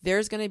 because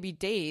there's going to be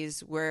days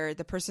where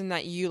the person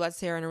that you, let's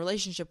say, are in a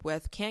relationship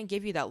with can't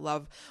give you that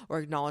love or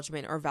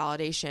acknowledgement or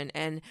validation.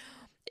 And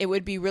it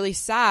would be really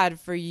sad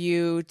for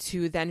you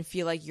to then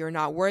feel like you're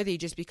not worthy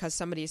just because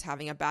somebody is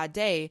having a bad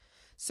day.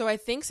 So I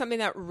think something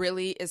that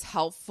really is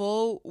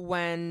helpful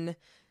when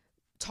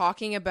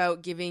talking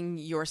about giving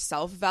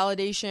yourself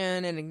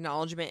validation and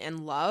acknowledgement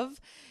and love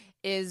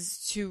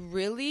is to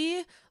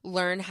really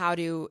learn how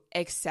to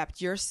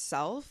accept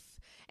yourself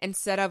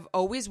instead of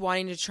always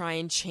wanting to try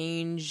and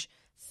change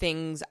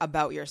things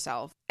about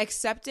yourself.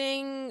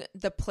 Accepting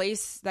the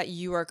place that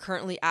you are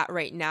currently at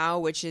right now,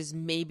 which is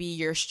maybe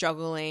you're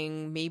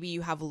struggling, maybe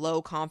you have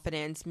low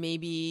confidence,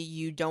 maybe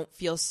you don't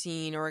feel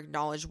seen or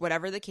acknowledged,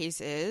 whatever the case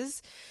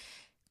is,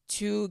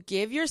 to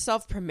give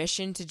yourself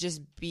permission to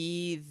just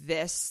be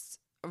this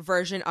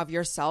version of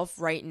yourself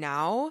right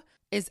now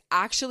is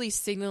actually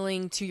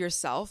signaling to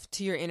yourself,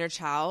 to your inner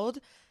child,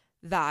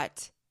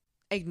 that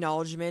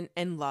acknowledgement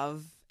and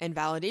love and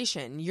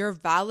validation. You're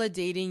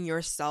validating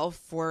yourself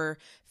for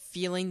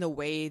feeling the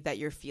way that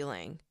you're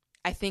feeling.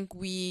 I think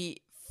we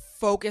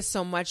focus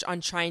so much on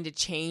trying to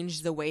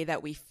change the way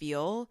that we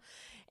feel.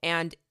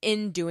 And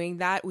in doing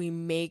that, we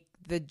make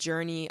the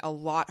journey a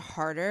lot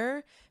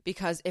harder,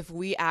 because if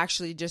we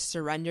actually just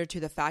surrender to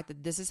the fact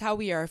that this is how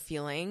we are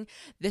feeling,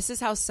 this is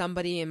how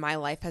somebody in my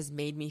life has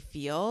made me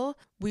feel,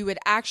 we would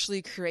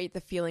actually create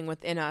the feeling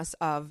within us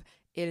of,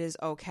 it is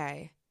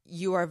okay.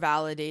 You are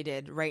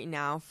validated right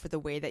now for the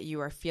way that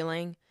you are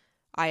feeling.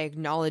 I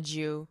acknowledge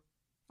you.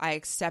 I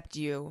accept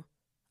you.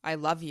 I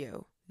love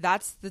you.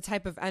 That's the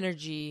type of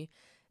energy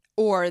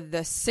or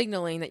the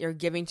signaling that you're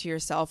giving to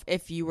yourself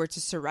if you were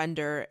to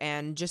surrender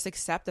and just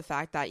accept the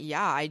fact that,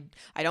 yeah, I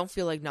don't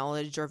feel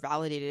acknowledged or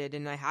validated,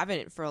 and I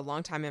haven't for a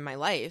long time in my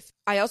life.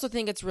 I also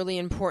think it's really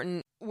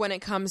important when it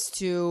comes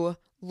to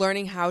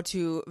learning how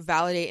to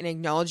validate and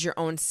acknowledge your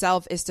own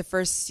self is to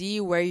first see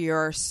where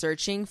you're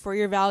searching for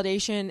your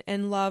validation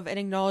and love and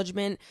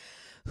acknowledgement.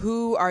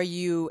 Who are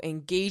you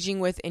engaging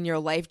with in your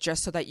life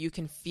just so that you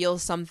can feel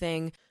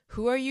something?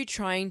 Who are you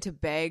trying to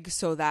beg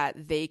so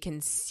that they can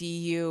see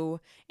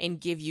you and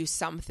give you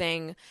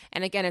something?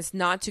 And again, it's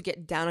not to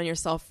get down on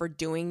yourself for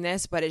doing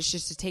this, but it's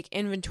just to take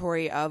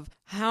inventory of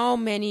how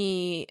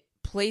many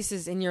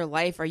places in your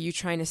life are you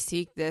trying to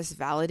seek this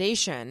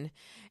validation,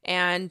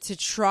 and to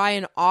try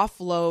and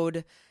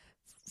offload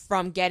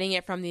from getting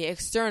it from the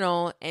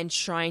external and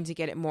trying to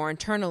get it more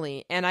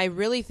internally. And I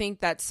really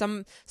think that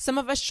some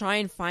of us try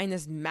and find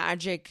this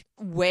magic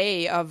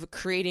way of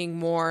creating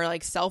more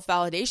like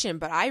self-validation,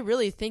 but I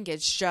really think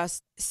it's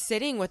just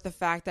sitting with the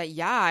fact that,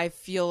 yeah, I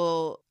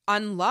feel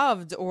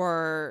unloved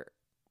or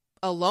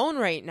alone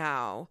right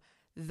now.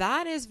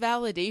 That is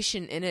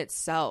validation in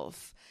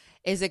itself,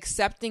 is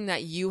accepting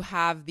that you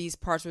have these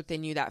parts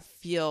within you that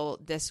feel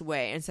this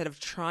way instead of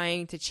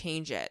trying to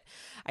change it.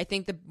 I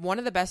think one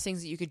of the best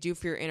things that you could do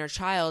for your inner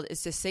child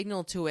is to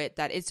signal to it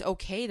that it's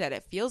okay that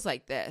it feels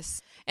like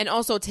this. And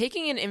also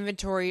taking an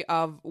inventory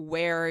of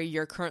where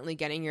you're currently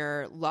getting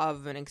your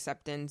love and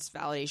acceptance,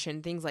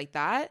 validation, things like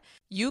that.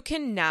 You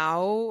can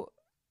now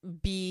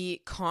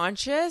be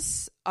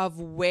conscious of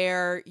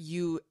where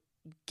you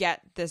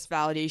get this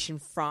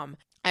validation from.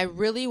 I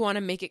really want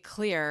to make it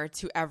clear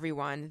to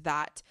everyone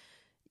that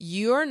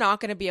you're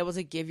not going to be able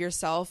to give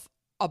yourself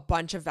a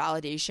bunch of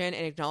validation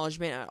and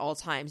acknowledgement at all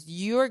times.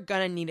 You're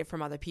going to need it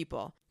from other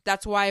people.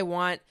 That's why I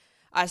want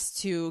us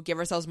to give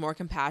ourselves more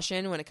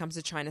compassion when it comes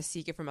to trying to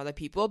seek it from other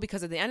people,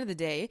 because at the end of the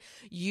day,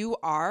 you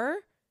are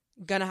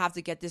going to have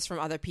to get this from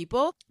other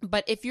people.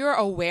 But if you're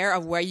aware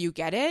of where you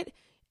get it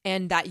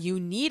and that you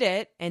need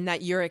it and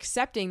that you're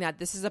accepting that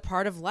this is a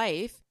part of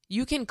life,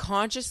 you can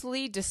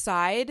consciously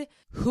decide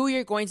who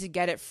you're going to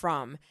get it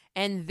from.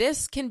 And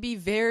this can be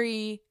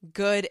very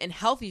good and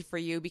healthy for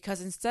you,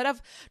 because instead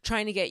of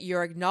trying to get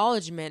your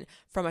acknowledgement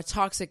from a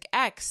toxic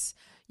ex,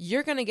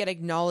 you're going to get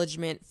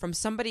acknowledgement from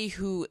somebody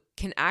who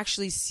can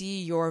actually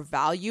see your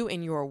value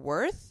and your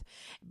worth.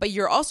 But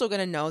you're also going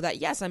to know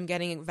that, yes, I'm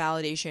getting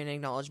validation and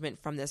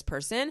acknowledgement from this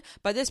person,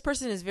 but this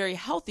person is very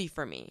healthy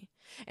for me.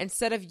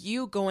 Instead of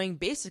you going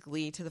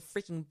basically to the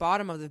freaking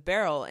bottom of the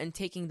barrel and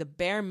taking the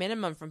bare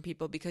minimum from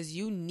people because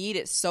you need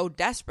it so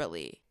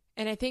desperately.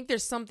 And I think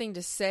there's something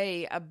to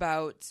say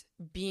about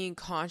being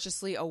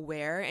consciously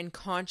aware and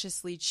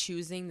consciously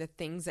choosing the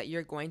things that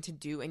you're going to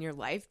do in your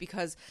life,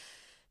 because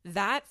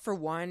that, for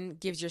one,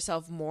 gives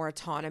yourself more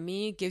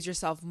autonomy, gives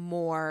yourself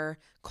more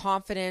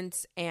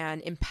confidence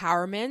and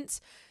empowerment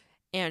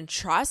and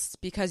trust,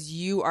 because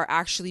you are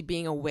actually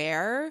being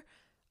aware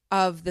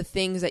of the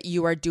things that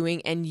you are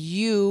doing, and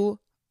you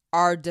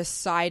are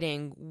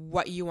deciding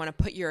what you want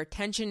to put your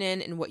attention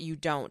in and what you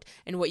don't,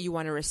 and what you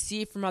want to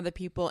receive from other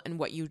people and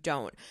what you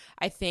don't.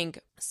 I think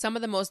some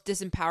of the most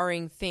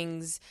disempowering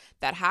things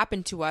that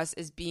happen to us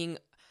is being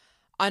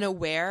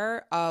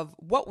unaware of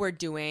what we're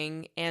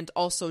doing and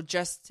also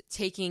just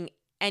taking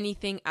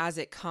anything as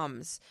it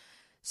comes.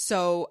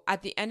 So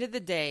at the end of the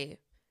day,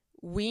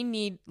 we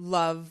need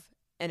love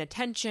and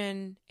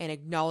attention and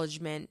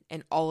acknowledgement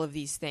and all of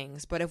these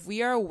things. But if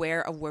we are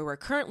aware of where we're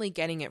currently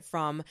getting it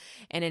from,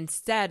 and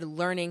instead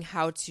learning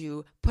how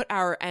to put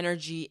our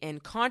energy in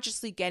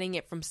consciously getting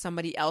it from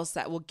somebody else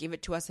that will give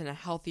it to us in a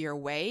healthier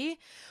way,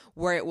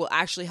 where it will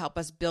actually help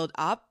us build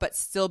up, but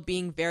still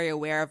being very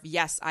aware of,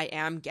 yes, I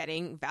am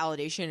getting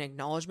validation and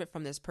acknowledgement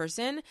from this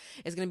person,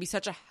 is going to be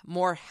such a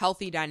more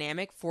healthy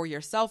dynamic for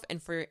yourself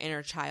and for your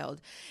inner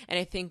child. And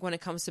I think when it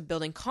comes to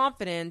building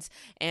confidence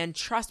and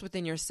trust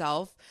within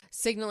yourself,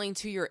 signaling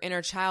to your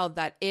inner child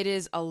that it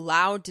is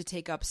allowed to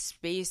take up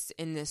space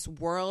in this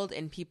world,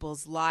 in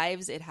people's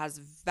lives, it has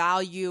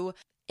value,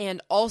 and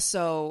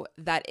also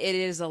that it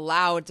is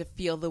allowed to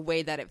feel the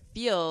way that it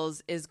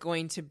feels is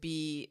going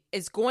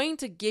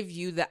to give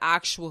you the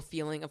actual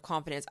feeling of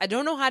confidence. I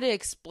don't know how to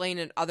explain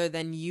it other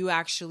than you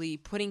actually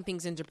putting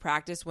things into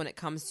practice when it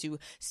comes to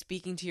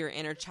speaking to your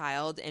inner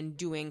child and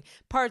doing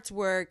parts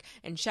work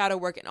and shadow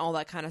work and all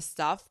that kind of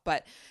stuff.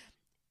 But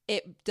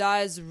it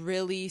does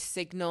really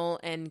signal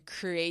and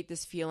create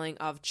this feeling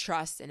of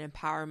trust and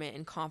empowerment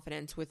and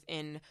confidence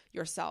within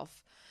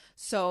yourself.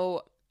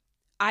 So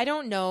I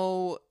don't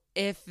know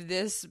if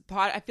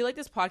I feel like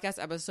this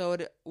podcast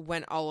episode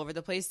went all over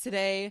the place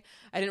today.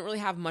 I didn't really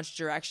have much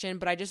direction,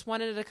 but I just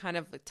wanted to kind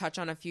of touch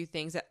on a few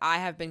things that I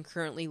have been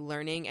currently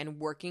learning and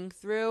working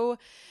through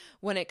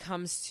when it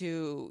comes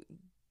to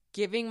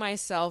giving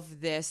myself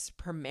this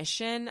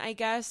permission, I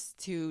guess,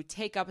 to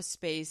take up a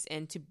space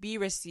and to be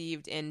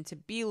received and to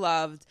be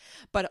loved,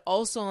 but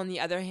also on the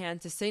other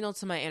hand, to signal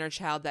to my inner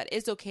child that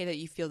it's okay that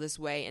you feel this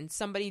way, and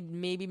somebody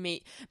maybe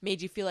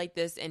made you feel like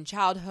this in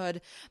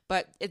childhood,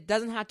 but it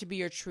doesn't have to be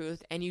your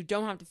truth, and you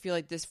don't have to feel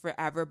like this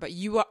forever, but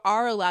you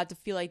are allowed to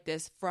feel like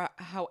this for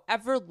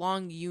however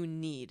long you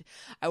need.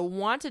 I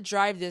want to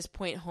drive this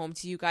point home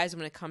to you guys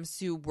when it comes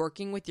to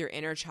working with your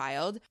inner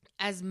child.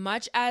 As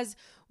much as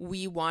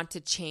we want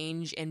to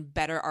change and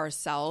better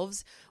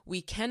ourselves,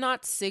 we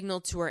cannot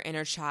signal to our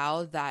inner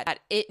child that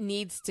it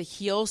needs to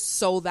heal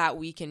so that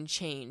we can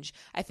change.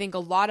 I think a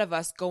lot of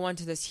us go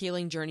onto this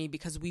healing journey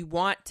because we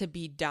want to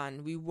be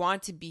done. We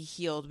want to be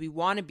healed. We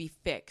want to be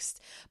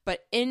fixed.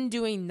 But in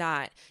doing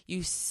that,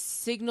 you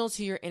signal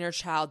to your inner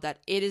child that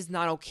it is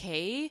not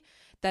okay,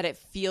 that it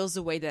feels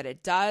the way that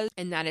it does,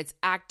 and that it's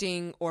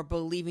acting or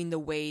believing the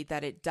way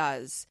that it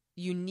does.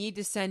 You need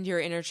to send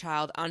your inner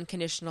child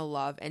unconditional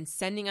love, and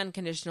sending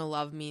unconditional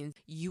love means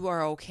you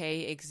are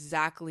okay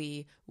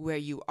exactly where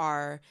you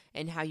are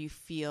and how you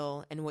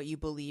feel and what you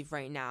believe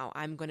right now.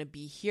 I'm going to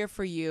be here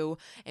for you,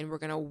 and we're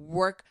going to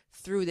work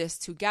through this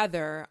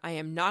together. I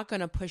am not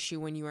going to push you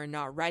when you are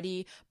not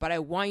ready, but I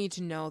want you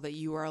to know that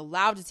you are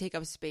allowed to take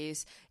up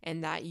space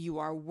and that you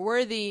are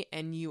worthy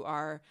and you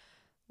are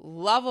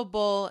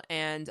lovable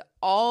and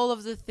all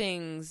of the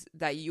things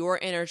that your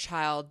inner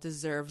child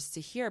deserves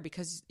to hear,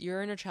 because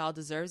your inner child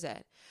deserves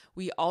it.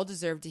 We all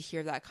deserve to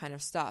hear that kind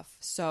of stuff.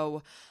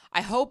 So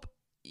I hope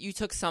you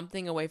took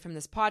something away from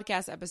this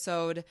podcast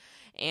episode,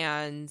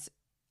 and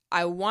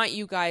I want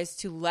you guys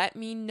to let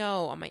me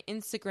know on my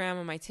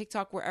Instagram, on my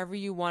TikTok, wherever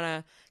you want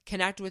to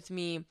connect with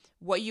me,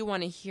 what you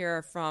want to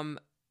hear from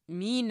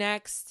me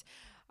next.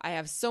 I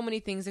have so many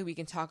things that we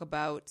can talk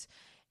about.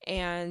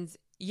 And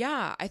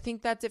yeah, I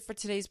think that's it for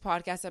today's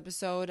podcast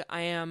episode.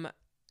 I am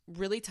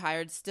really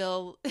tired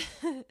still.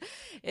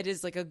 It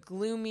is like a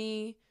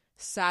gloomy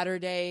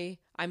Saturday.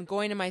 I'm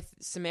going to my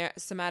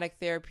somatic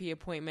therapy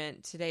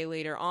appointment today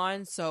later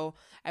on, so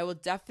I will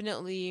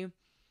definitely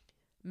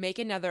make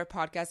another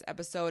podcast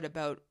episode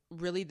about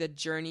really the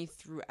journey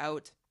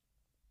throughout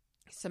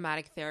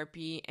somatic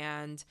therapy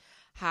and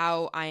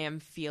how I am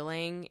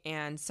feeling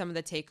and some of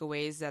the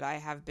takeaways that I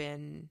have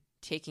been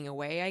taking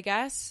away, I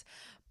guess.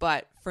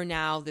 But for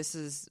now, this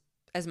is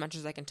as much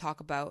as I can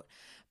talk about.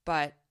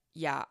 But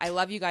yeah, I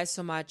love you guys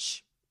so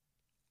much.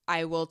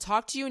 I will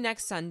talk to you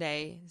next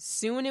Sunday.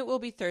 Soon it will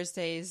be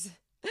Thursdays.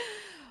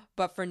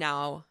 But for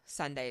now,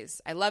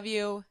 Sundays. I love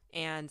you,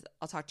 and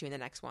I'll talk to you in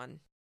the next one.